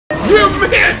You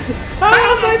missed! How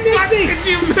am I missing? How did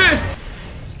you miss?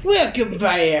 Welcome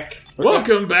back.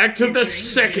 Welcome back to the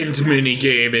second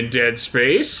mini-game in Dead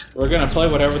Space. We're gonna play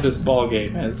whatever this ball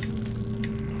game is.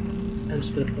 I'm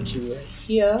just gonna put you right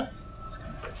here. It's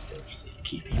gonna be there for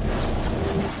safekeeping.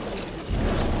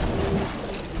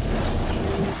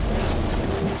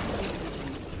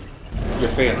 You're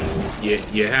failing.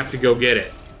 You have to go get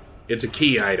it. It's a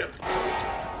key item.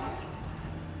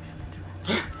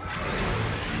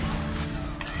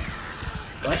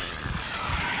 What?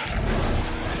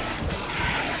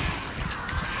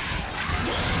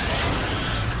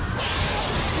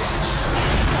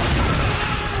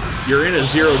 You're in a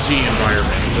zero-G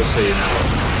environment, just so you know.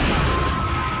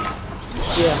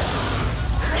 Yeah.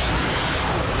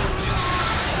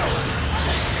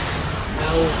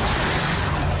 Ow.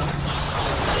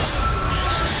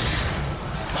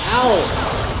 Ow!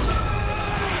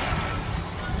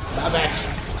 Stop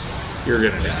it! You're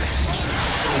gonna die.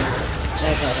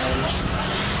 That's how that is.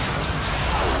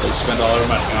 They spend all their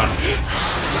money on it.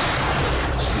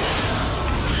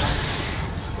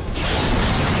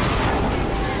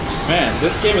 Man,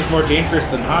 this game is more dangerous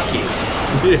than hockey.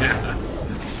 Yeah.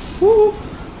 Woo!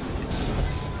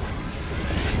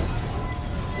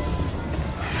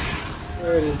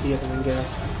 Where did the other one go?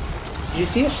 Did you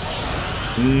see it?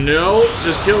 No,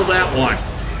 just kill that one.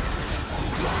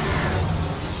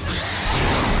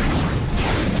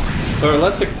 Or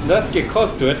let's get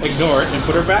close to it, ignore it, and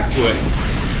put her back to it.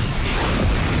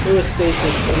 It was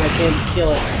stasis, and I can't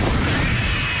kill it.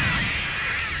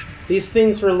 These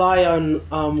things rely on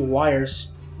wires.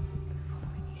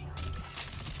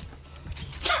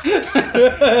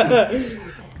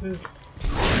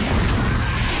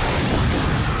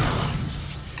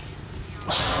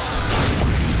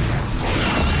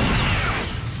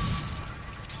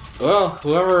 Well,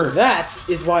 whoever That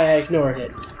is why I ignored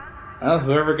it.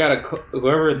 whoever got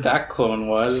whoever that clone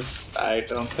was, I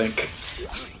don't think.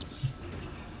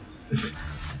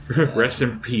 Rest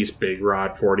in peace, Big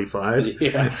Rod 45.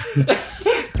 Yeah.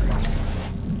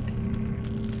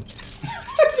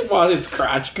 While its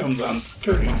crotch comes on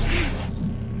screen.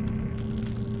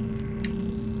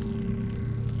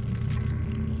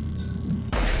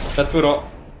 That's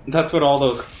what all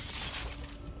those.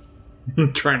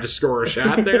 Trying to score a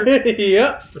shot there?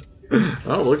 Yep.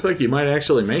 Oh, looks like you might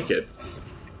actually make it.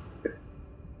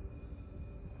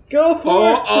 Go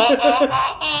for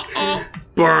it!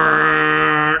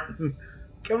 Burn!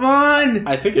 Come on!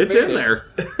 I think It's in there.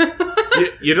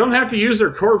 You don't have to use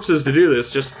their corpses to do this,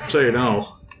 just so you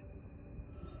know.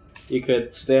 You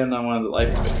could stand on one of the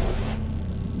light spaces.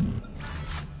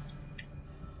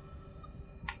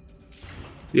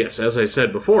 Yes, as I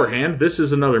said beforehand, this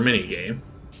is another mini-game.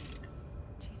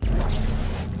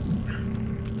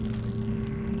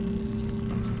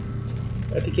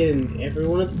 I have to get in every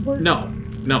one of the board?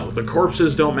 No, the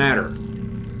corpses don't matter.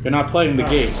 You're not playing the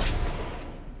game.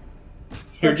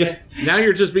 You're Okay. just Now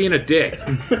you're just being a dick.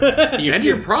 you're And just,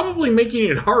 you're probably making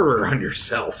it harder on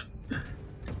yourself.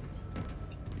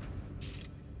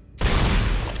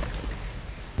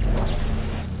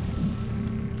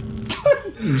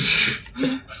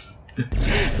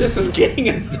 this is getting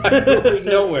us absolutely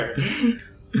nowhere.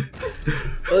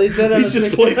 Well, he said I We was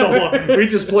just making-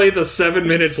 play the 7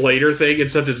 minutes later thing,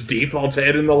 except it's defaults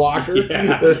head in the locker.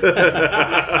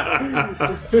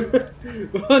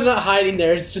 Well, I'm not hiding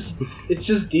there. It's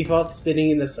just default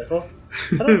spinning in a circle.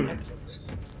 How do I activate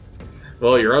this?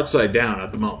 Well, you're upside down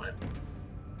at the moment.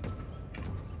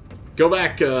 Go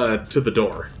back to the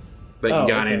door that you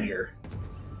got in here.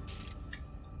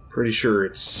 Pretty sure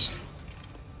it's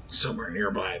somewhere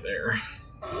nearby there.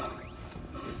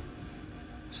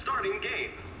 Starting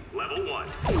game. Level 1.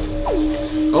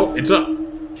 Oh, it's up.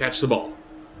 Catch the ball.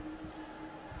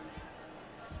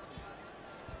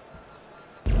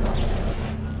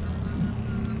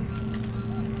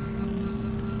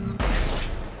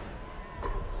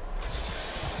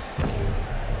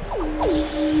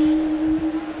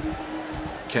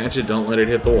 Catch it, don't let it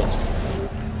hit the wall.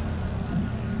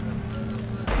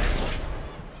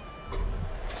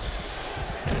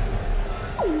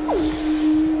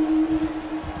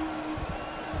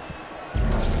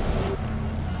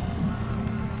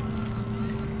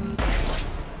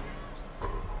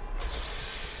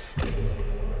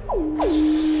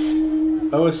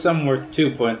 Oh, some worth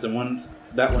 2 points and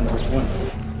that one worth 1.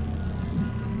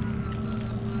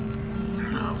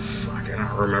 Oh, fuck, I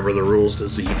don't remember the rules to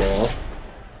Z-ball.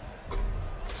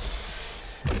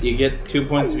 You get 2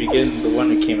 points if you get the one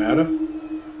it came out of?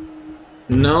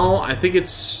 No, I think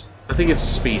it's a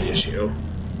speed issue.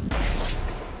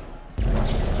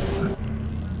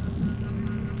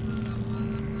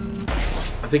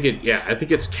 I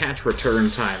think it's catch return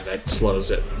time that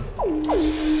slows it.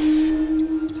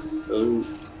 Oh.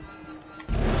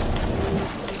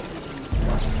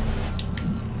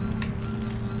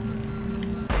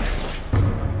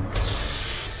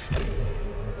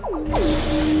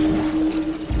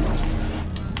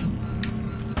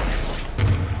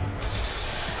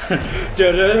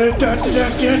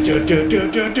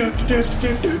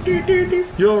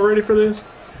 You all ready for this?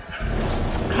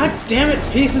 God damn it,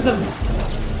 pieces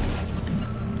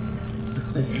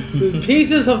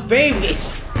of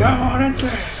babies! Come on and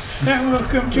play, and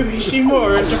welcome to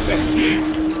Ishimura, Japan.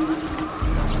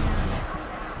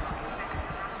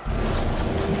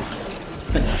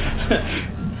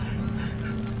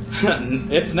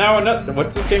 It's now another.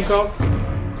 What's this game called?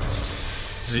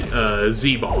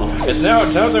 Z-Ball. It's now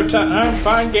another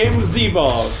fine game of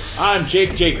Z-Ball. I'm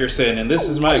Jake Jakerson, and this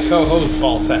is my co-host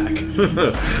Ballsack.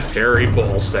 Harry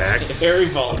Ballsack. Harry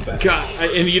Ballsack. God,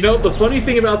 and you know, the funny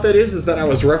thing about that is that I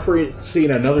was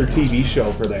referencing another TV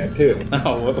show for that, too.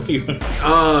 Oh, what were you...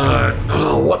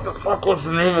 what the fuck was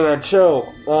the name of that show?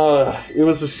 It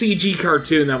was a CG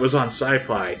cartoon that was on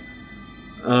Sci-Fi.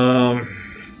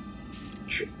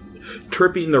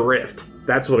 Tripping the Rift.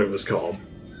 That's what it was called.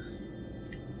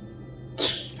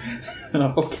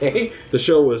 Okay. The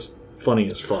show was funny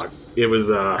as fuck. It was,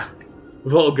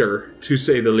 vulgar, to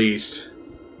say the least.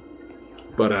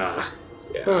 But, yeah,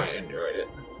 I enjoyed it.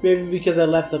 Maybe because I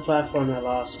left the platform I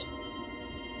lost.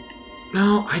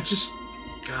 No,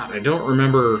 God, I don't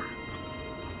remember.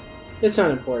 It's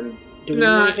not important. Do we get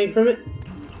anything from it?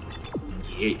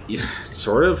 Yeah,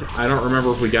 sort of. I don't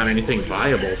remember if we got anything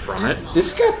viable from it.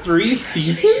 This got 3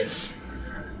 seasons?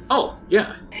 Oh,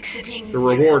 yeah. The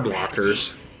reward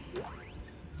lockers.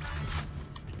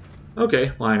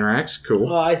 Okay, line racks, cool.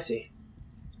 Oh, I see.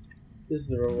 This is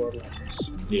the reward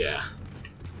lockers. Yeah.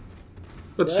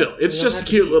 But still, it's just a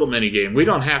cute little mini game. We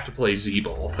don't have to play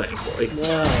Z-Ball, thankfully.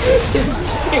 No. His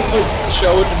name was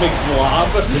Joe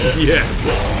McBlob. Yes.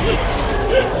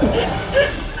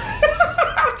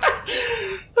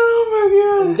 Oh my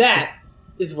god. And that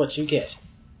is what you get.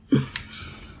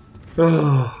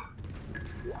 Oh.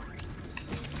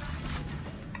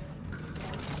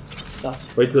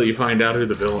 Thoughts? Wait till you find out who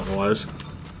the villain was.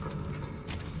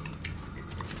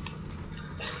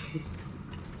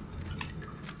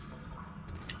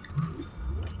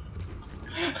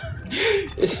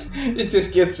 It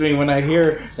just gets me when I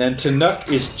hear that Tanuk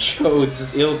is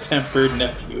Chode's ill-tempered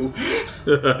nephew.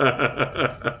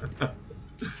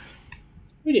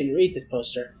 We didn't read this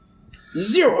poster.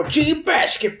 0G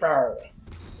basketball!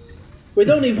 With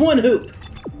only one hoop!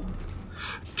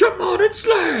 Jump on and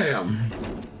slam!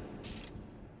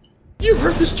 You've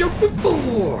heard this joke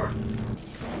before!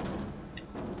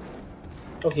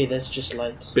 Okay, that's just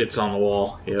lights. Bits on the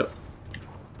wall, yep.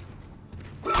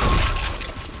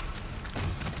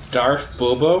 Darth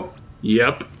Bobo?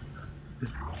 Yep.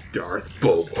 Darth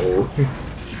Bobo.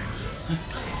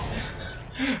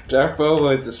 Darth Bobo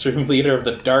is the supreme leader of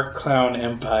the Dark Clown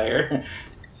Empire.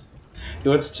 He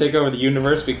wants to take over the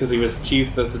universe because he was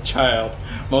teased as a child,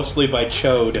 mostly by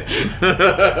Chode.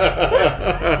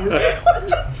 What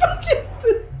the fuck is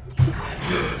this?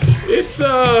 It's,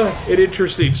 an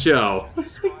interesting show.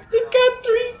 It got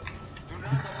 3.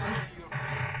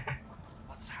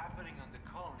 What's happening on the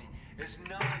colony is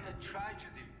not a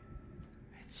tragedy.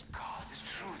 It's God. The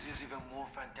truth is even more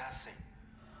fantastic.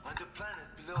 On the planet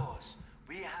below us,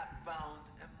 we have found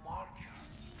a marker.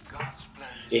 God's plan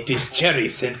It is cherry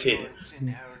scented.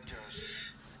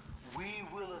 Inheritors. We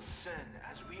will ascend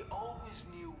as we always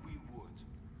knew we would.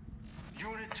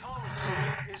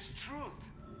 Unitology is truth.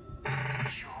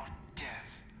 Your death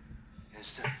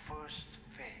is the first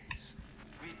phase.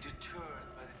 We deterred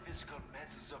by the physical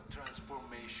methods of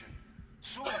transformation.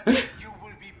 Soon you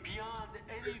will be beyond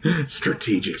any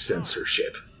Strategic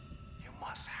censorship. You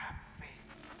must have faith,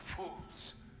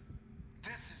 fools.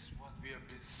 This is what we have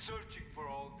been searching for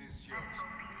all these years.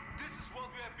 This is what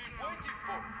we have been waiting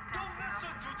for. Don't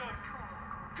listen to them.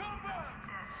 Come back.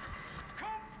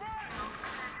 Come back.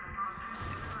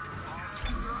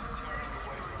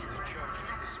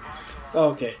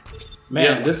 Okay. Man,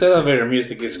 Yeah. this elevator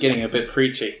music is getting a bit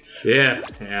preachy. Yeah,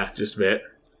 just a bit.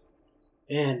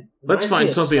 Man, Let's find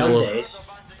reminds me of something a little- Sundays.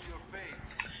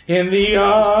 In the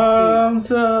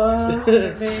arms of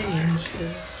an angel.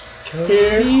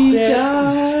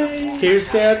 Here's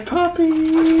dead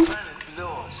puppies.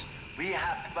 Laws. We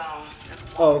have found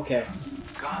Oh, okay.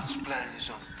 God's plan is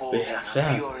unfolding. We have found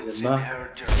and we are its the mark.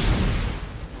 inheritors.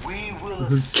 We will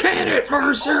ascend Can it,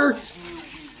 Mercer? as we always knew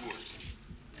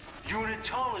we would.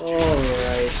 Unitology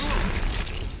Alright.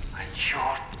 and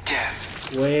your death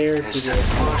Where is did the it...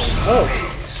 first Oh!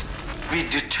 phase. be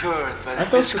deterred by the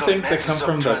Aren't those the physical things that methods come of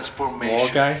from the transformation. wall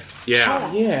guy? Yeah.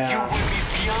 Soon, Yeah. you will be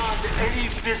beyond any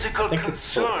physical I think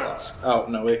it's the... concerns. Oh,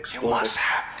 no, it You exploded. must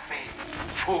have faith,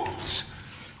 fools.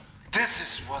 This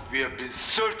is what we have been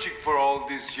searching for all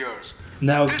these years.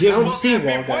 Now This give is what us... we have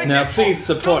Seawall been guy. waiting Now for. please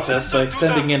support Don't us by listen to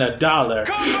sending them. in $1.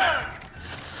 Come back!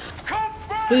 Come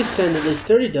back! Please send at least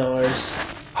 $30.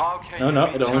 How can No, you no,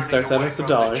 be it only turning starts out away as from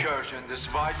 $1. the church in this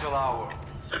vital hour?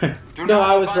 Do No, not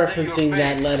I was abandon referencing your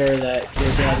that faith. letter that your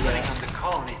What's dad happening got. on the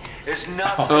colony is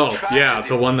not Oh, a yeah, tragedy.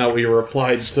 the one that we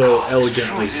replied so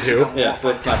elegantly to. Yes,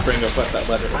 let's not bring up what that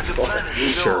letter When is the for. planet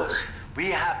knows Sure. we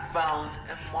have found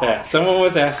a mark. Yeah, someone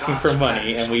was asking for God's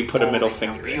money, and we put a middle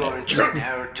plan is finger we in are it. its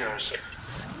inheritors.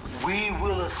 We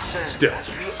will ascend Still. as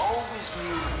we always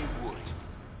knew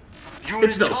we would.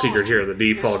 It's no secret here at the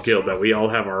Default Guild that we all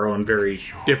have our own very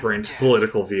different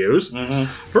political views.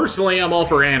 Personally, I'm all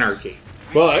for anarchy.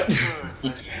 But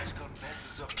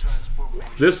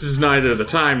this is neither the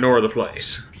time nor the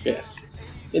place. Yes.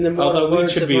 In the Although mortal weed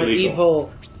words should of be my legal.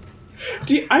 evil...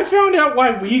 I found out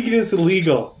why weed is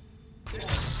illegal.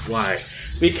 Why?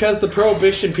 Because the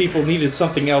Prohibition people needed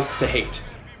something else to hate.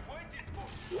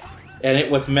 And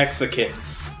it was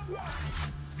Mexicans.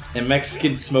 And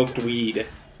Mexicans smoked weed.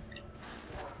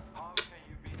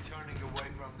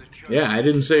 Yeah, I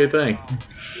didn't say a thing.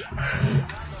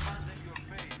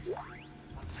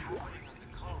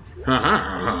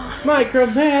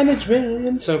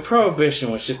 Micromanagement! So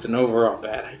Prohibition was just an overall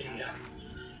bad idea.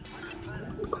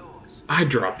 I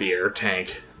dropped the air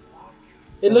tank.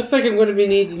 It looks like I'm going to be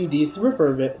needing these to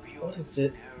repair it. What is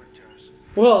it?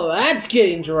 Well, that's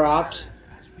getting dropped.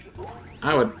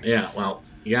 I would, yeah, well,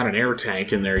 you got an air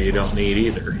tank in there you don't need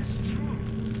either.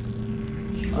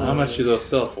 How much do those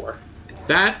sell for?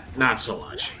 That, not so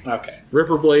much. Okay.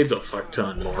 Ripper Blade's a fuck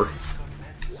ton more.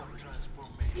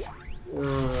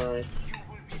 Alright.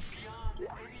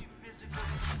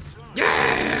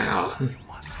 Yeah!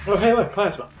 Oh, hey, look,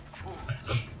 plasma.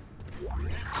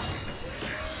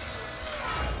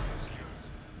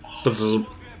 This is,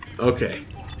 okay.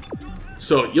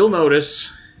 So, you'll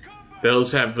notice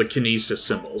those have the kinesis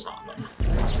symbols on them.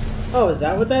 Oh, is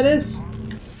that what that is?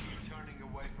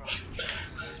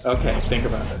 Okay, think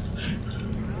about this.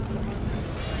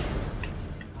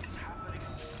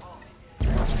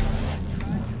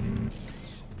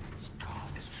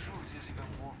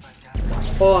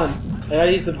 Hold on. I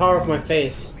gotta use the power of my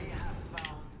face.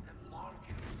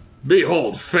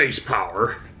 Behold face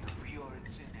power.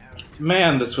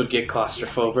 Man, this would get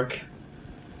claustrophobic.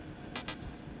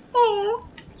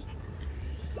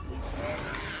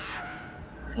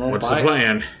 Well, What's the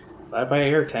plan? Bye-bye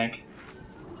air tank.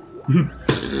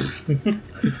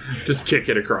 Just kick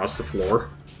it across the floor.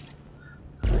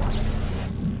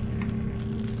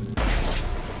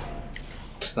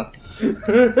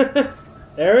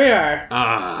 There we are.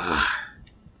 Ah.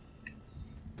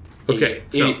 Okay,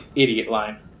 so... Idiot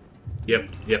line. Yep.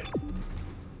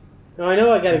 Now I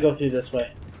know I gotta go through this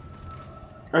way.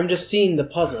 I'm just seeing the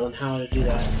puzzle and how to do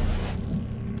that.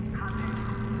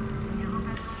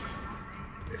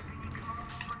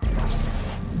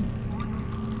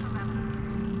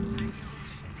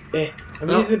 I'm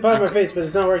using the power of my face, but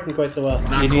it's not working quite so well.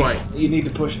 Not quite. You need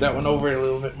to push that one over a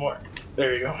little bit more.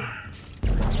 There you go.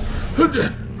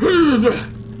 Can't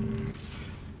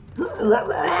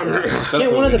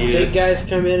one of the big guys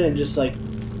come in and just, like,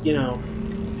 you know...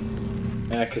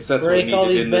 Yeah, because that's what we break all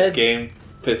needed these in this beds? game.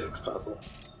 Physics puzzle.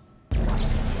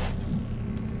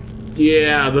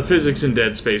 Yeah, the physics in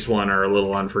Dead Space 1 are a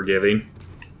little unforgiving.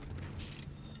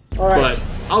 Alright. But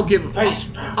I'll give Face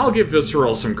power. I'll give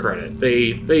Visceral some credit.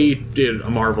 They did a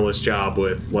marvelous job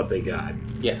with what they got.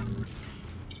 Yeah.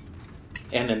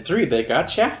 And in 3, they got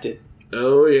shafted.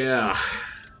 Oh yeah.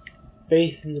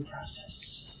 Faith in the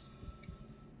process.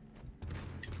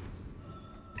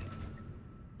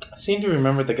 I seem to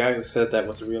remember the guy who said that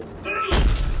was real.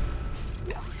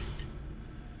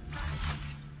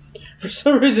 For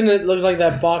some reason, it looked like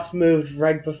that box moved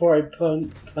right before I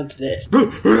punted it.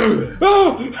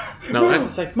 Oh! No,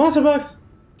 It's like, monster box!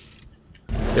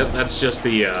 yep, that's just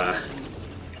the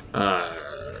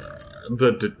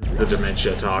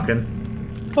dementia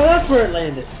talking. Oh, that's where it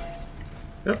landed.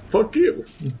 Yep, fuck you.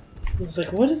 I was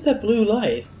like, what is that blue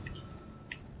light?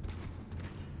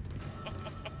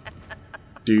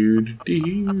 Dude.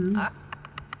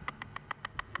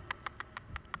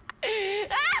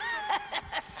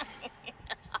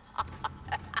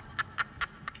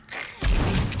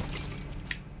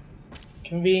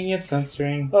 Convenient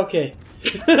censoring. Okay.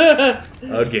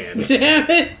 Again. Damn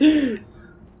it!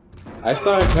 I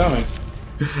saw it coming.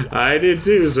 I did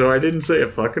too, so I didn't say a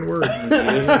fucking word.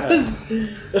 I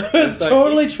was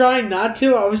totally trying not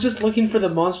to. I was just looking for the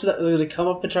monster that was going to come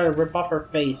up and try to rip off her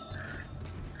face.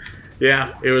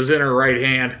 Yeah, it was in her right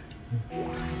hand.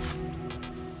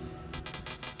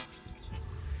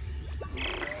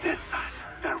 This time,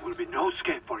 there will be no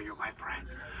escape for you, my friend.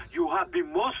 You have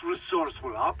been most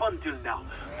resourceful up until now,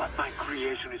 but my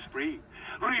creation is free.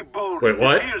 Reborn. Wait,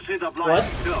 what? What?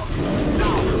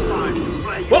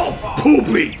 Oh,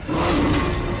 poopy!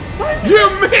 You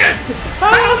missed!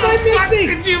 How am I missing?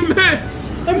 How did you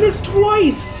miss? I missed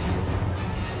twice!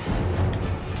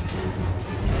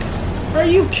 Are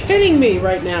you kidding me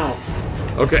right now?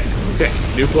 Okay,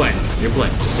 new plan.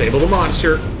 Disable the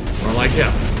monster, run like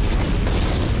hell.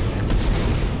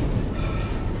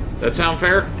 That sound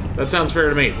fair? That sounds fair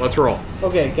to me. Let's roll.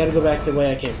 Okay, gotta go back the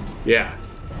way I came. Yeah.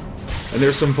 And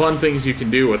there's some fun things you can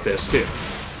do with this, too.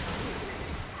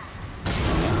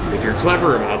 If you're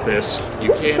clever about this,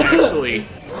 you can actually...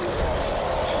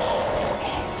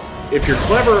 If you're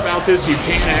clever about this, you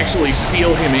can actually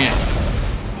seal him in.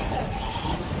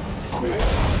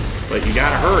 But you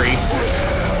gotta hurry.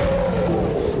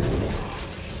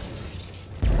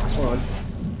 Hold on.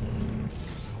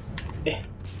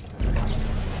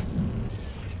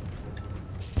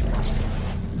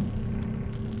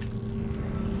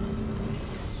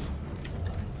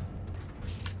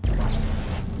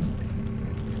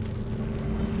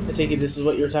 I take it this is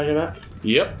what you were talking about?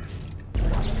 Yep.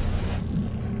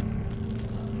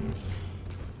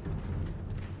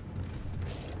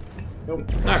 Nope.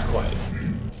 Not quite.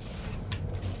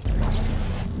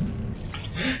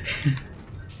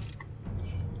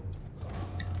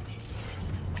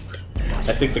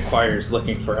 I think the choir's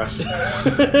looking for us.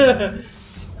 Yeah,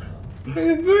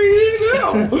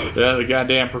 the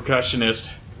goddamn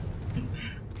percussionist.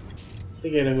 I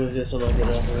think I gotta move this a little bit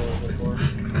up a little bit more.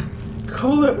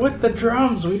 Cool it with the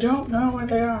drums. We don't know where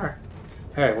they are.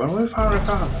 Hey, when we found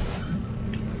them.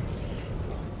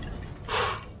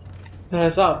 I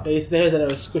saw a face there that I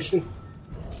was squishing.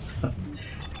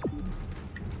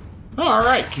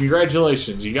 Alright,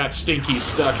 congratulations. You got Stinky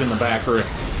stuck in the back room.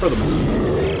 For the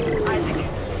moment. Isaac,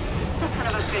 that son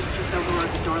of a bitch just overrode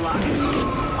the door lock.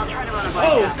 I'll try to run a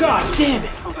Oh, bypass. god damn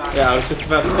it! Oh, God. Yeah, I was just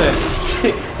about to say.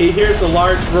 He hears a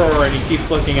large roar and he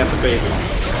keeps looking at the baby.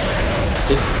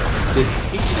 Did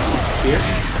he just disappear?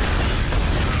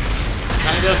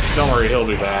 Kinda. Don't worry, he'll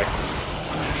be back.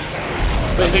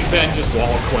 I think Ben just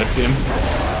wall clipped him.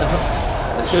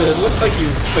 It looked like you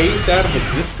phased out of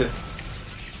existence.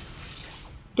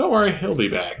 Don't worry, he'll be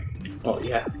back. Oh,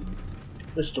 yeah.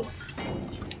 Which door?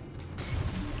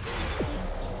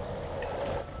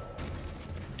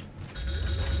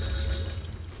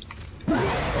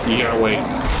 You gotta wait.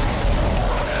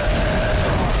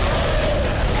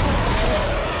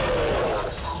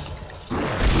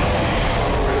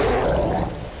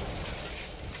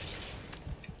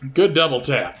 Good double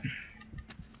tap.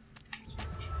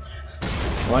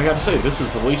 Well, I gotta say, this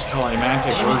is the least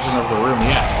climactic version of the room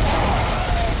yet.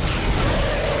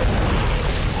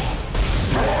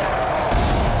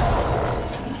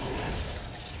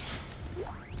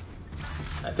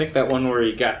 I think that one where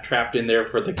he got trapped in there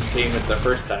for the containment the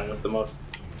first time was the most...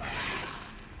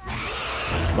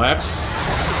 Left.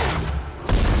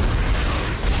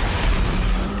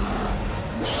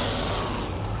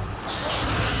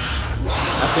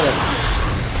 Not there.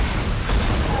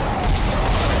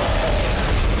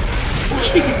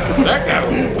 Jesus, that guy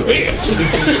was pissed. Okay,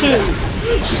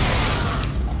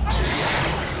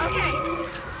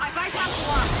 I bypassed the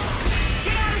lock.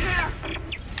 Get out of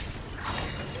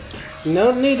there!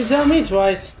 No need to tell me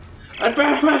twice. I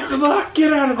bypassed the lock!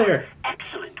 Get out of there!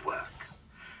 Excellent work.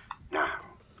 Now,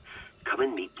 come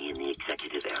and meet me in the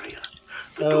executive area.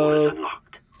 The door is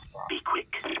unlocked. Be quick.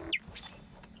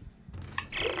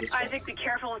 Isaac, be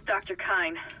careful with Dr.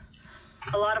 Kine.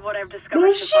 A lot of what I've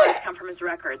discovered so far has come from his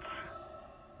records.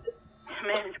 The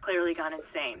man has clearly gone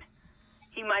insane.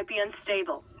 He might be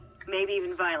unstable, maybe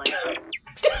even violent.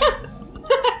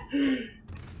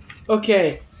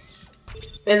 Okay.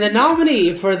 And the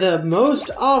nominee for the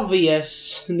most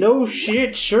obvious no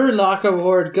shit Sherlock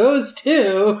award goes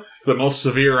to... The most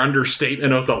severe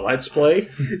understatement of the Let's Play.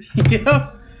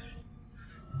 Yep.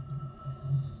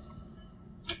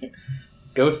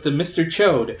 Goes to Mr.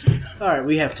 Chode. Alright,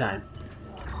 we have time.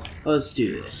 Let's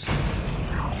do this.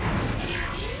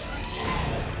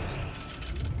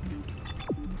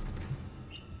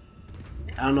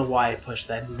 I don't know why I pushed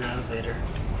that in the elevator.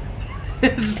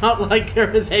 It's not like there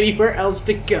was anywhere else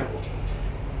to go.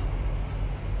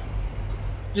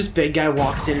 Just big guy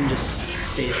walks in and just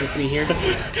stays with me here.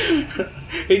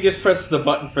 He just presses the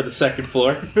button for the second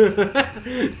floor.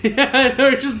 Yeah, I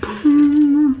know, just...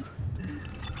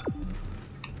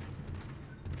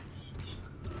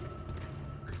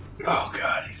 Oh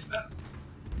god, he smells.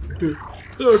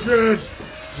 Oh god.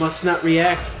 Must not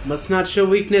react. Must not show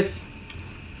weakness.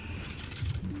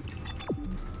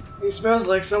 He smells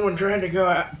like someone trying to go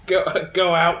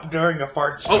out during a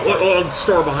fart spell. Oh,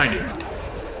 store behind you.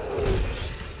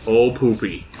 Oh,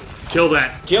 poopy. Kill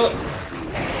that. Kill it.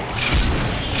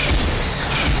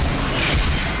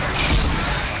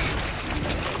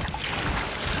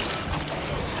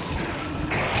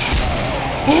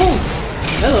 Oh!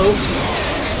 Hello.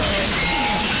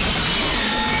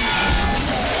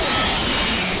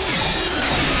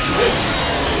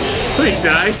 Please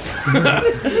die.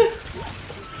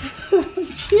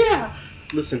 Yeah.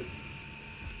 Listen.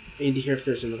 I need to hear if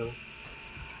there's another one.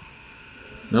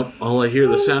 Nope, all I hear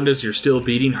the sound is your still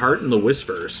beating heart and the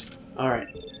whispers. Alright.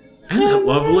 And that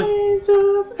lovely...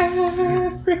 Of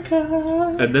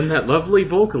Africa. And then that lovely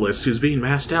vocalist who's being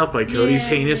masked out by Cody's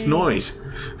heinous noise.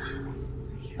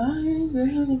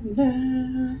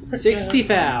 60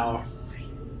 pow.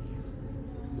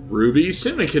 Ruby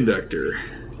Semiconductor.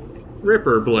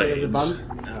 Ripper Blades.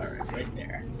 Alright, right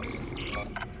there.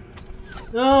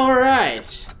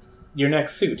 Alright. Your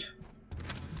next suit.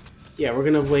 Yeah, we're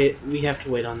gonna wait. We have to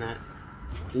wait on that.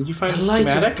 Did you find a light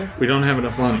schematic? We don't have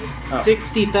enough money. Oh.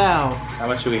 60 thou. How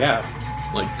much do we have?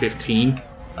 Like 15?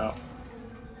 Oh.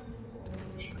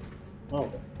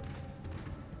 Oh.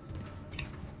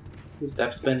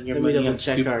 Stop spending your Let me money on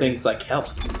double-check stupid our- things like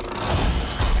health.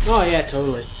 Oh yeah,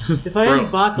 totally. If I hadn't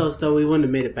bought those though, we wouldn't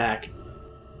have made it back.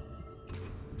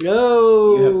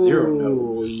 No. You have 0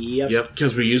 nodes. Yep. Yep,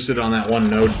 because we used it on that one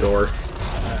node door.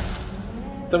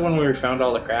 Is the one where we found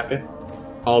all the crap in?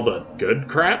 All the good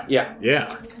crap? Yeah.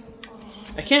 Yeah.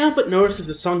 I can't help but notice that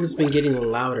the song has been getting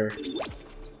louder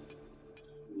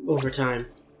over time.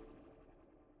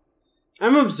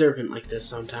 I'm observant like this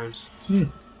sometimes.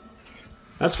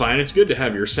 That's fine. It's good to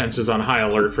have your senses on high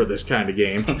alert for this kind of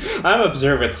game. I'm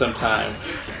observant sometimes.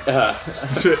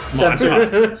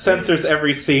 Montage. Censors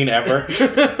every scene ever.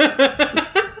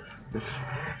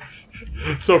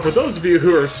 So for those of you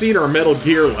who have seen our Metal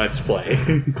Gear Let's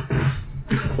Play,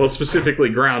 well, specifically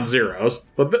Ground Zeroes,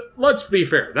 but let's be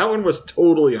fair, that one was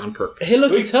totally on purpose. Hey,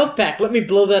 look, his health pack. Let me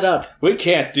blow that up. We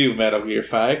can't do Metal Gear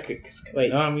 5 because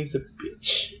Wait. Konami's a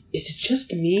bitch. Is it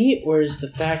just me, or is the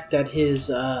fact that his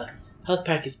health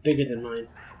pack is bigger than mine?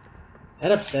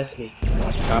 That upsets me.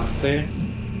 Compensating?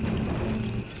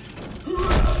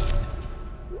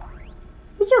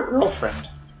 Who's our girlfriend?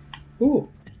 Ooh.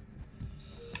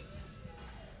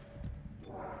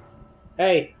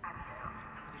 Hey.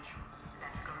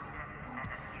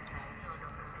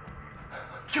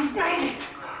 You've made it!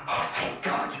 Oh, thank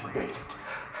God you made it.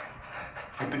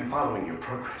 I've been following your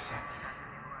progress.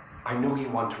 I know you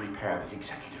want to repair the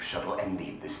executive shuttle and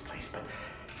leave this place, but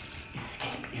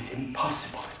escape is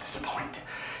impossible at this point.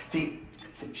 The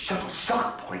shuttle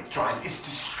shock point drive is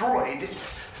destroyed.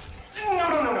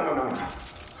 No.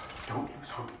 Don't lose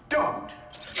hope. Don't!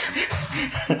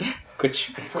 Quit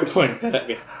pointing that at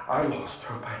me. I lost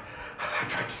hope. I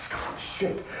tried to scuttle the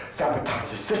ship, sabotage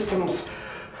the systems.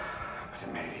 But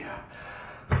Amelia,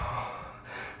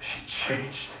 she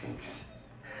changed things.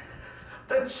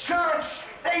 The church,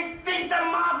 they think the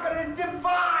marker is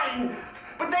divine,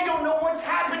 but they don't know what's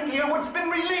happened here, what's been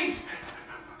released.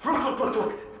 Look.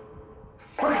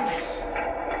 Look at this.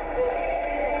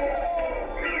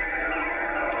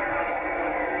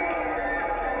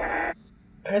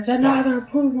 It's another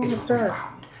poo Is what we monster.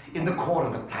 found in the core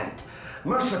of the planet.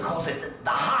 Mercer calls it the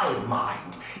hive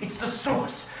mind. It's the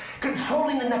source,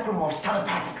 controlling the necromorphs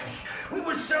telepathically. We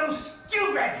were so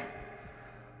stupid!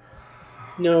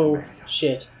 No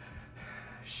shit.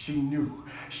 She knew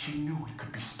it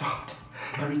could be stopped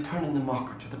by returning the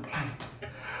marker to the planet.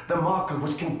 The marker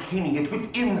was containing it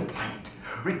within the planet.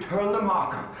 Return the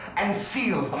marker and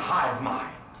seal the hive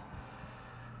mind.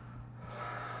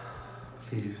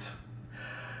 Please.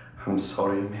 I'm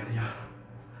sorry, Amelia.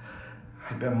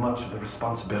 I bear much of the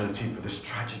responsibility for this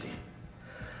tragedy.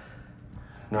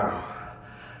 Now,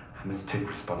 I must take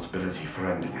responsibility for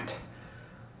ending it.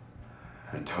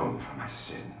 Atone for my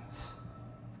sins.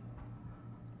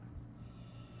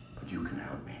 But you can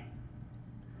help me.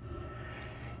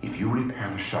 If you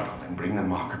repair the shuttle and bring the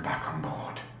marker back on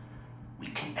board, we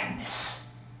can end this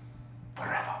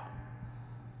forever.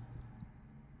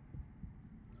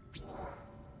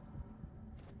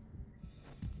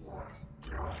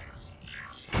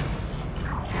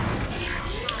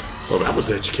 Well, that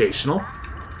was educational.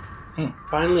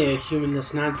 Finally, a human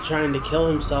that's not trying to kill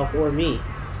himself or me.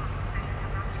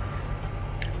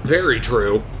 Very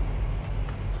true.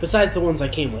 Besides the ones I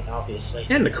came with, obviously.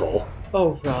 And Nicole.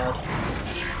 Oh, Rod.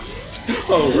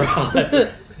 Oh,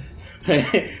 Rod.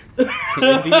 In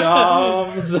the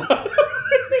arms.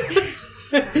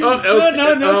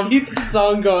 No, keep the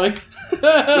song going.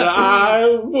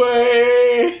 I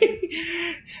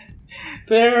wait.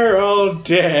 They're all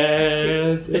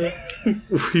dead.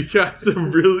 We got some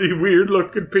really weird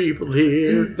looking people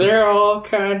here. They're all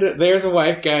kind of. There's a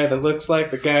white guy that looks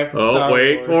like the guy from Star Wars.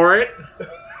 Wait for it.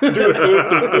 Yes,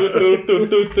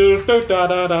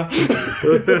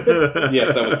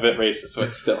 that was a bit racist,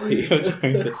 but still, he was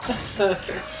wearing the...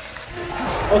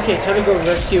 Okay, time to go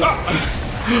rescue.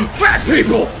 Fat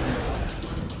people!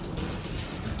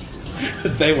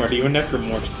 They weren't even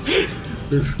necromorphs.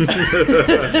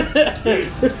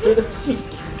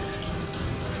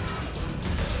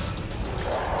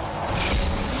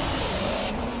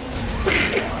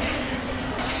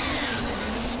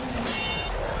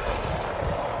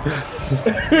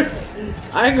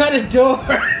 I got a door.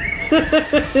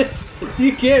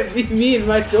 You can't beat me in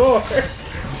my door.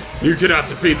 You cannot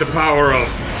defeat the power of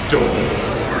door.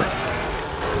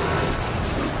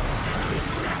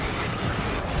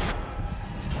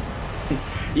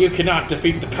 You cannot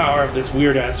defeat the power of this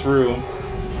weird-ass room.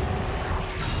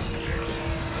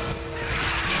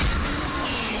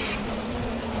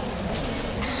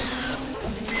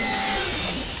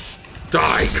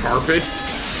 Die, carpet!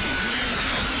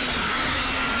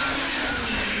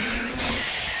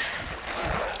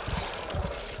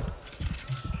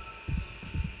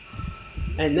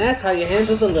 And that's how you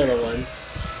handle the little ones.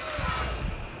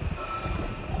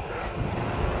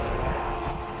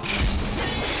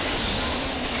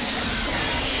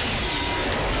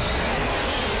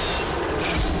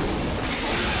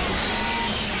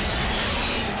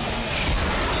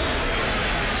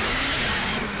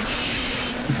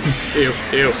 Ew,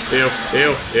 ew, ew,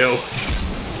 ew, ew.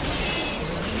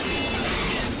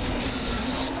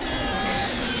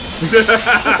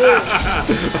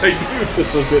 I knew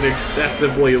this was an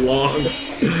excessively long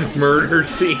murder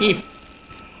scene.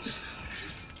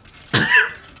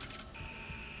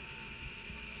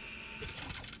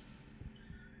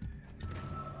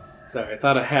 Sorry, I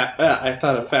thought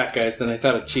of fat guys, then I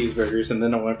thought of cheeseburgers, and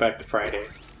then I went back to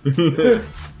Fridays.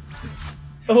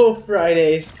 Oh,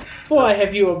 Fridays. Why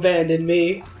have you abandoned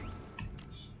me?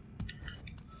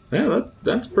 Yeah,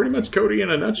 that's pretty much Cody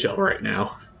in a nutshell right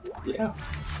now. Yeah.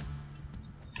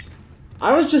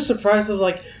 I was just surprised of,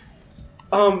 like,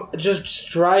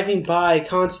 just driving by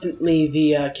constantly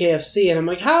the KFC, and I'm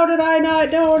like, how did I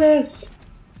not notice?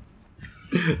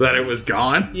 That it was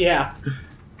gone? Yeah.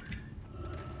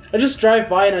 I just drive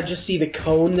by and I just see the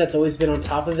cone that's always been on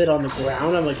top of it on the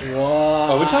ground. I'm like, what?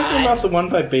 Are we talking about the one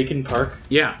by Bacon Park?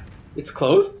 Yeah. It's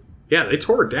closed? Yeah, they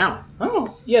tore it down.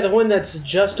 Oh. Yeah, the one that's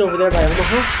just over there by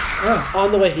Omaha.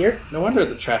 On the way here. No wonder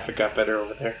the traffic got better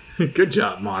over there. Good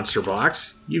job, Monster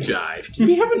Box. You died. Do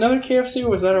we have another KFC, or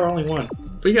was that our only one?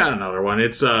 We got another one.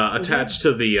 It's attached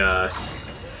to the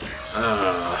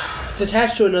It's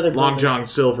attached to another Long building. John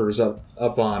Silver's up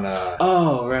on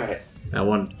Oh, right. that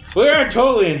one. We are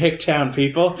totally in Hicktown,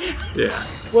 people. Yeah.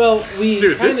 Well, we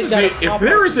Dude, this kinda is got a if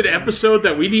there is an episode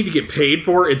that we need to get paid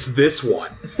for, it's this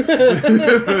one.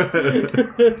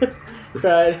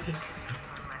 Right.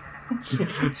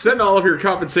 Send all of your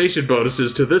compensation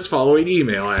bonuses to this following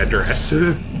email address.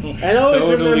 And always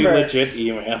Totally remember. legit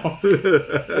email.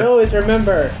 And always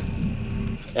remember.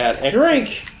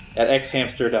 Drink. At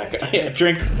xhamster.com. Yeah,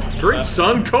 drink. Drink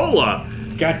Sun Cola.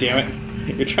 God damn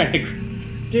it. You're trying to...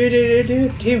 Do.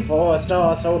 Team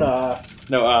 4-star soda.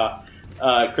 No,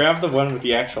 grab the one with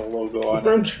the actual logo on it.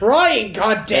 I'm trying,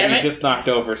 god damn And it. you just knocked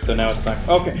over, so now it's not...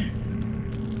 Okay.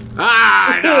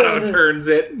 Ah, it auto turns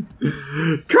it.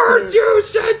 Curse you,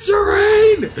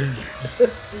 censoring!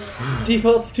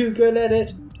 Default's too good at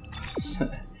it.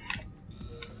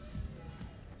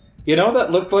 You know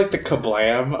that looked like the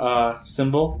Kablam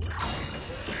symbol?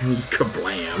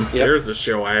 Kablam. Yep. There's a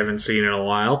show I haven't seen in a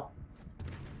while.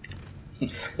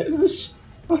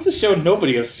 What's a show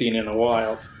nobody has seen in a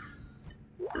while?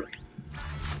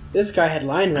 This guy had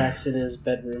line racks in his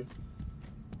bedroom.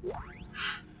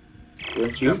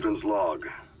 Captain's log.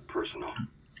 Personal.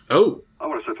 Oh. I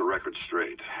want to set the record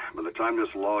straight. By the time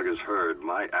this log is heard,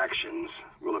 my actions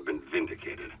will have been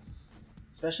vindicated.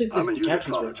 Especially if this I'm is a the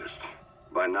captain's room.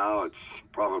 unitologist. By now, it's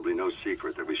probably no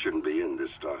secret that we shouldn't be in this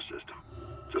star system.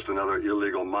 Just another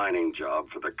illegal mining job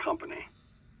for the company.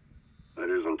 That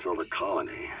is until the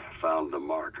colony found the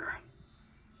marker.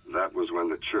 That was when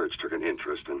the church took an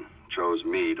interest and chose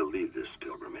me to lead this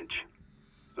pilgrimage.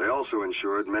 They also also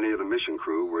ensured many of the mission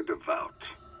crew were devout.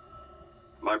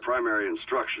 My primary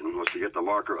instruction was to get the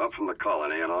marker up from the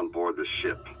colony and on board the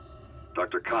ship.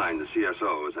 Dr. Kine, the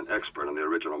CSO, is an expert on the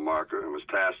original marker and was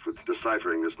tasked with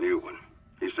deciphering this new one.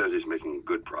 He says he's making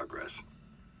good progress.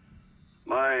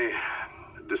 My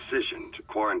decision to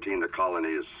quarantine the colony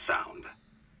is sound.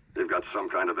 They've got some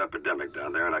kind of epidemic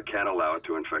down there, and I can't allow it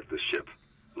to infect the ship.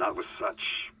 Not with such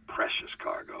precious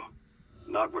cargo.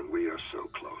 Not when we are so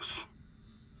close.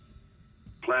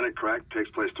 Planet Crack takes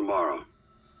place tomorrow.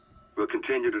 We'll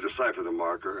continue to decipher the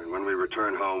marker, and when we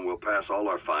return home, we'll pass all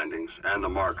our findings and the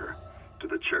marker to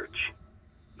the church.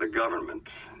 The government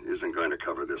isn't going to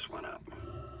cover this one up.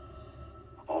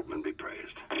 Altman be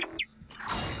praised.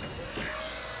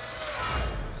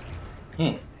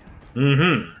 So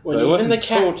it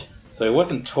wasn't So it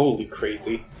wasn't totally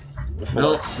crazy before.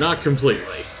 No, not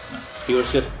completely. He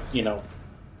was just, you know,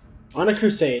 on a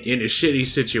crusade. In a shitty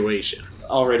situation.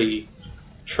 Already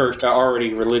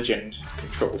religion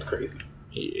controlled crazy.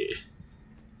 Yeah.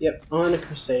 Yep, on a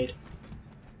crusade.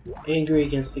 Angry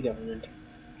against the government.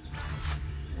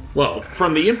 Well,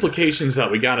 from the implications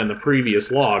that we got in the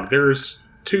previous log, there's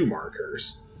two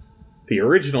markers. The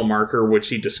original marker, which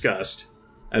he discussed,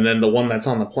 and then the one that's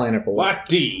on the planet below. What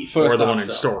D? First or the off, one in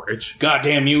storage.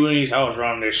 Goddamn you and I was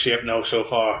running this ship, no so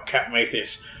far. Cap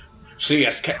Mathis.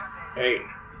 CS Hey,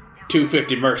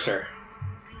 250 Mercer.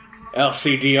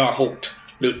 LCDR Holt.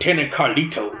 Lieutenant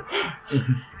Carlito.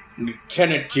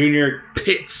 Lieutenant Junior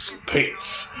Pitts.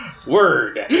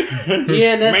 Word.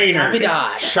 Yes, Maynard.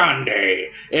 Navidad.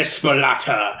 Shande.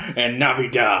 Espelata. And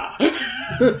Navidad.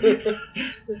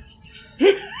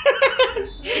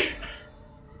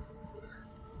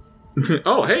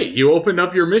 Oh, hey, you opened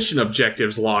up your mission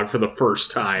objectives log for the first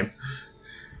time.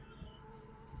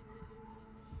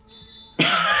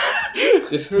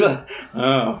 This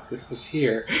was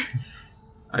here.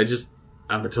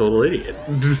 I'm a total idiot.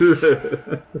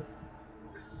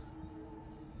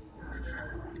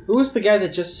 Who was the guy that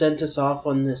just sent us off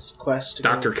on this quest?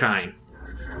 Dr. Kine.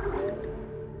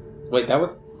 Wait, that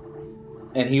was...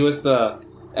 And he was the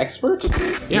expert?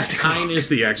 Yeah, Kine is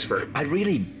the expert. I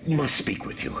really must speak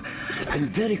with you. I'm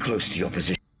very close to your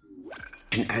position,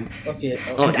 and... Okay.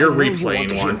 Oh, you're I know you replaying want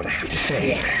to hear one. what I have to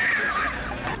say.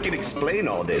 I can explain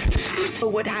all this. So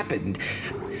what happened?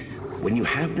 When you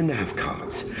have the nav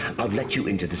cards, I'll let you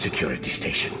into the security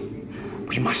station.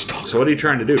 We must talk. So what are you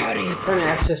trying to do? I'm trying to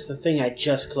access the thing I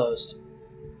just closed.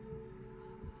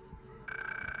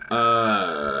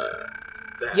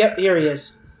 Yep, here he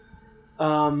is.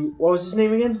 What was his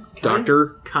name again? Kine?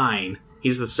 Dr. Kine.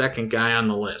 He's the second guy on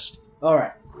the list.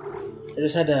 Alright. I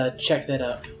just had to check that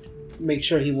up. Make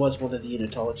sure he was one of the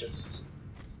unitologists.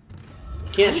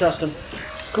 Can't trust him.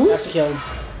 Have to kill him.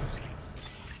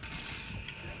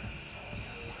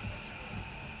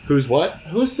 Who's what?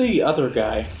 Who's the other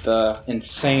guy? The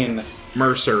insane...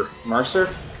 Mercer. Mercer?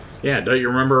 Yeah, don't you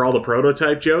remember all the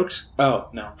prototype jokes? Oh,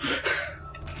 no.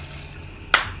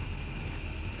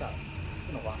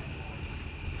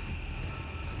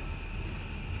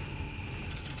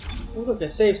 Oh, look, a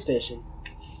save station.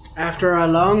 After a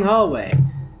long hallway.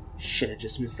 Shit, I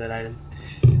just missed that item.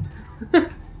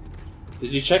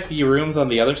 Did you check the rooms on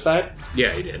the other side? Yeah,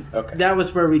 he did. Okay. That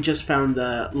was where we just found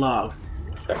the log.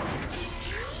 Okay.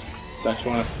 Don't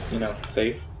you want to,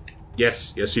 save?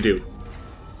 Yes, you do.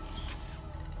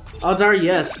 Odds are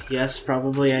yes. Yes,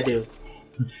 probably I do.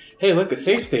 Hey, look, a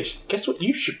save station. Guess what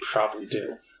you should probably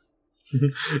do?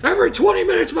 Every 20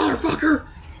 minutes, motherfucker!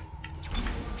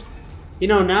 You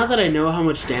know, now that I know how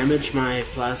much damage my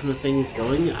plasma thing is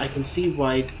going, I can see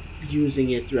why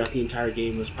using it throughout the entire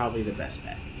game was probably the best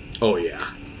bet. Oh,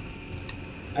 yeah.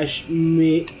 I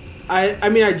mean,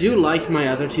 I do like my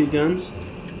other two guns.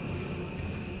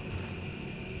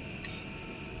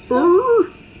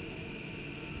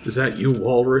 Is that you,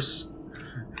 Walrus?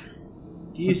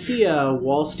 Do you see a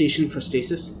wall station for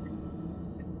stasis?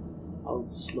 I'll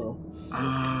slow.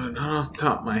 Not off the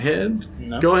top of my head.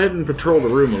 No. Go ahead and patrol the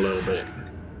room a little bit.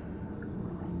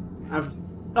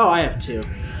 I have two.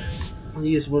 I'll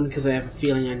use one because I have a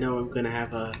feeling I know I'm going to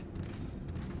have a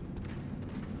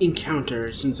encounter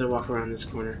as soon as I walk around this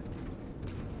corner.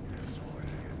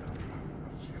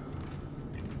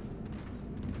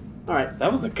 Alright.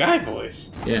 That was a guy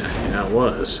voice. Yeah, it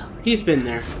was. He's been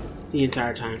there the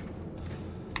entire time.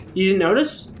 You didn't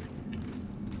notice?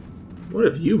 What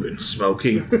have you been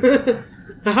smoking?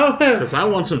 How have Because I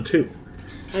want some too.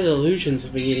 my delusions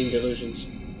have been getting delusions?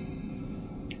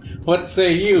 What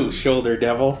say you, shoulder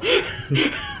devil?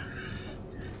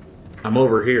 I'm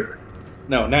over here.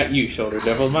 No, not you, shoulder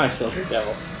devil. My shoulder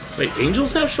devil. Wait,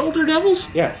 angels have shoulder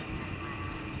devils? Yes.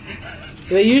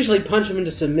 They usually punch him into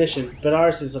submission, but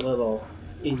ours is a little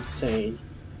insane.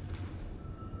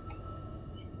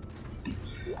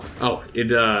 Oh, you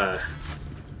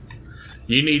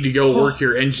need to go work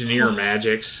your engineer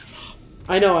magics.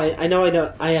 I know.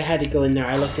 I had to go in there.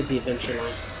 I looked at the adventure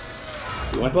line.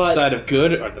 You want the side of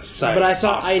good or the side of But I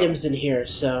saw awesome? items in here,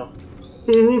 so...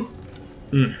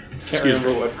 Can't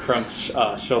remember what Crunk's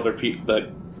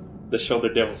the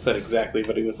shoulder devil said exactly,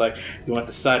 but he was like, you want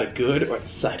the side of good or the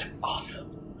side of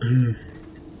awesome?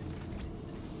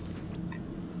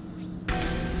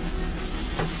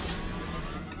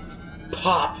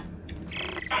 Pop!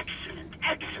 Excellent,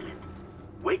 excellent.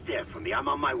 Wait there for me. I'm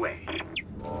on my way.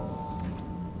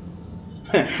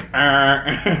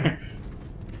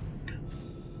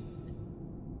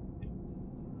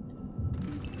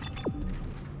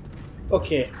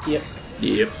 Okay, yep.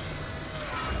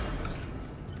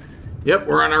 Yep,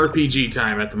 we're on RPG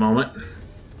time at the moment.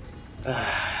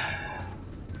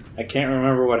 I can't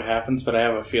remember what happens, but I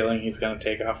have a feeling he's going to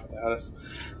take off without us.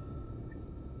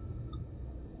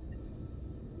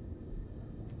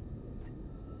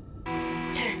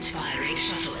 Test firing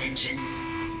shuttle engines.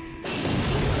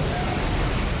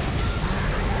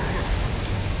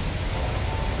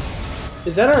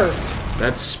 Is that our...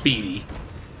 That's Speedy.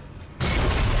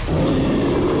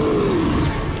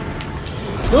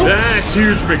 Oh. That's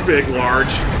huge, big,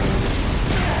 large.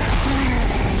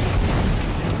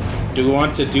 Do we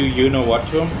want to do you-know-what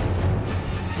to him?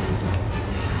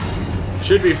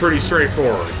 Should be pretty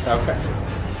straightforward. Okay.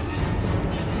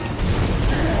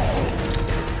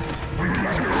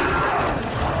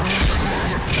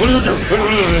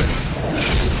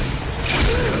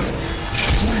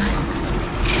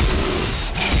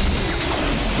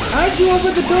 How'd you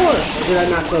open the door? Or did I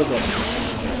not close it?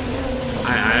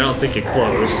 I don't think it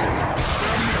closed.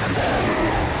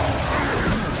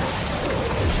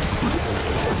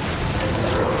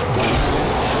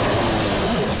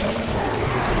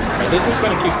 Are they just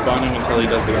going to keep spawning until he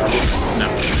does the obvious? No.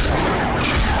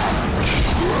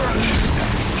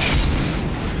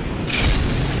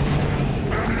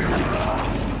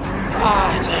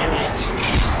 Ah, damn it.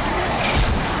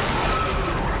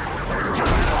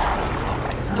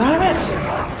 Damn it!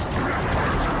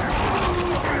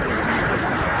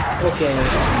 Okay.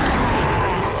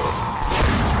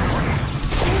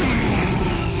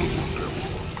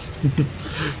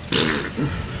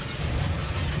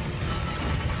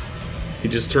 He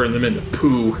just turned them into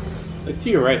poo. Look to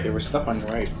your right, there was stuff on your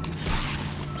right.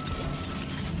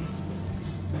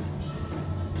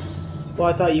 Well,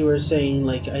 I thought you were saying,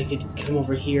 like, I could come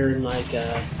over here and, like,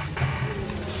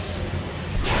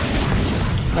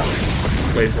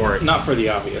 Wait for it. Not for the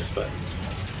obvious, but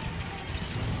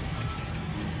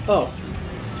Oh.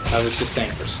 I was just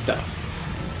saying for stuff.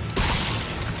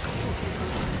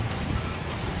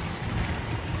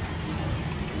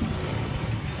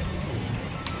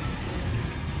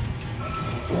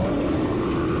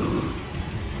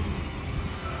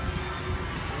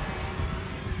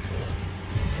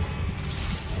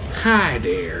 Hi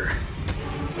there.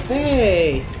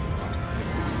 Hey!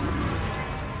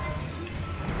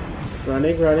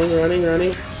 Running.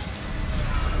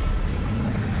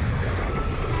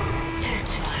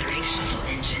 Test firing shuttle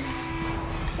engines.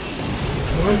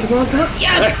 Come on.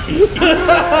 Yes!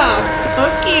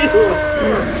 Fuck you!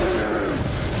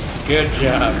 Good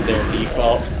job there,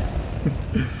 Default.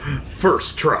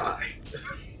 First try.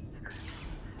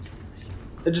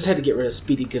 I just had to get rid of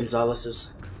Speedy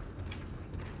Gonzalez's.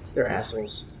 They're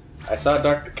assholes. I saw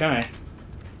Dr. Kai.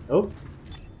 Oh.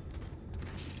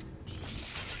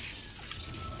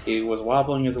 He was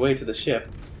wobbling his way to the ship.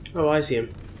 Oh, I see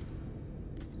him.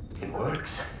 It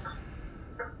works.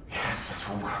 Yes, this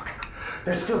will work.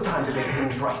 There's still time to make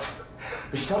things right.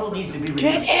 The shuttle needs to be...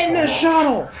 Get in the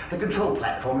shuttle! The control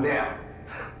platform there.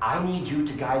 I need you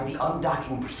to guide the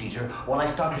undocking procedure while I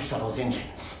start the shuttle's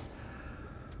engines.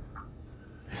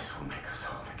 This will make us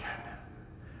whole again.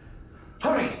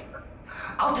 Hurry!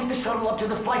 I'll take the shuttle up to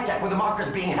the flight deck where the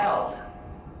marker's being held.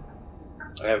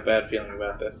 I have a bad feeling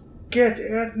about this. Get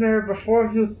in there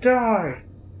before you die!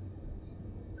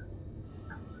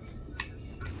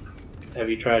 Have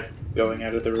you tried going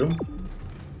out of the room?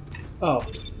 Oh.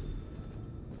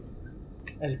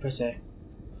 I did press A.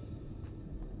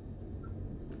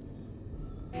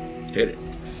 Hit it.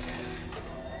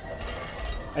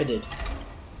 I did.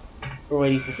 We're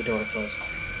waiting for the door to close.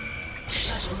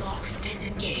 Shuttle locks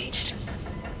disengaged.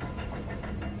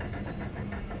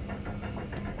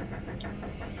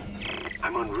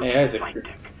 I'm on route Hey, to the Isaac. flight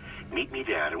deck. Meet me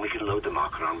there and we can load the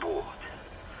marker on board.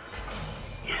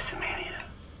 Yes, Amelia.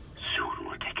 Soon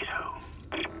we'll take it home.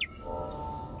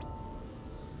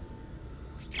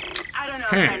 I don't know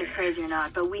if I'm kind of crazy or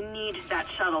not, but we need that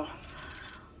shuttle.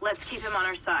 Let's keep him on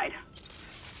our side.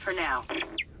 For now.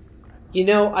 You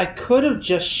know, I could have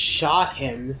just shot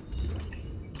him.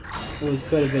 We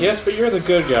could have been. Yes, but you're the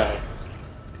good guy.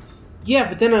 Yeah,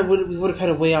 but then we would have had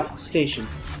a way off the station.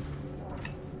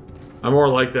 I'm more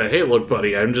like the, hey, look,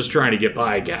 buddy, I'm just trying to get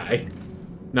by guy.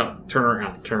 No, turn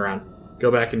around, turn around. Go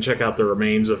back and check out the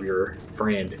remains of your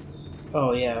friend.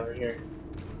 Oh, yeah, over here.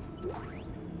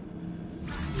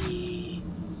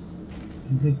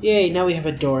 Yay, now we have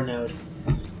a door node.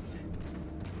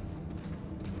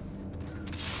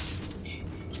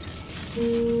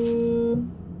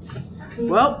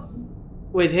 Well,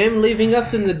 with him leaving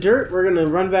us in the dirt, we're gonna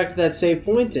run back to that save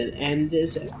point and end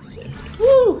this episode.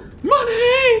 Woo!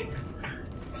 Money!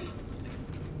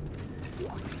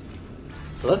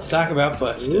 So let's talk about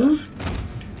butt stuff.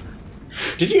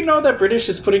 Did you know that British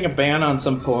is putting a ban on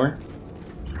some porn?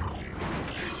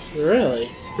 Really?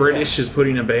 British is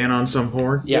putting a ban on some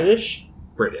porn? Yeah. British?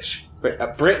 British.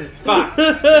 Britain. Fuck.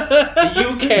 The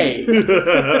UK.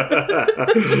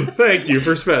 Thank you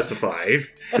for specifying.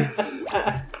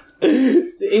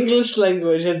 The English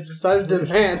language has decided to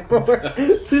ban porn.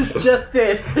 This is just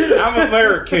it. I'm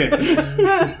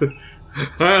American.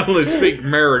 I only speak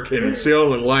American. It's the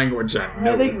only language I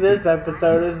know. I think this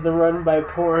episode is the run by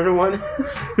porn one.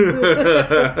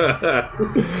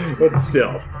 But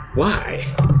still, why?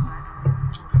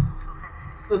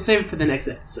 Let's save it for the next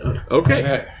episode.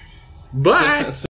 Okay. Bye!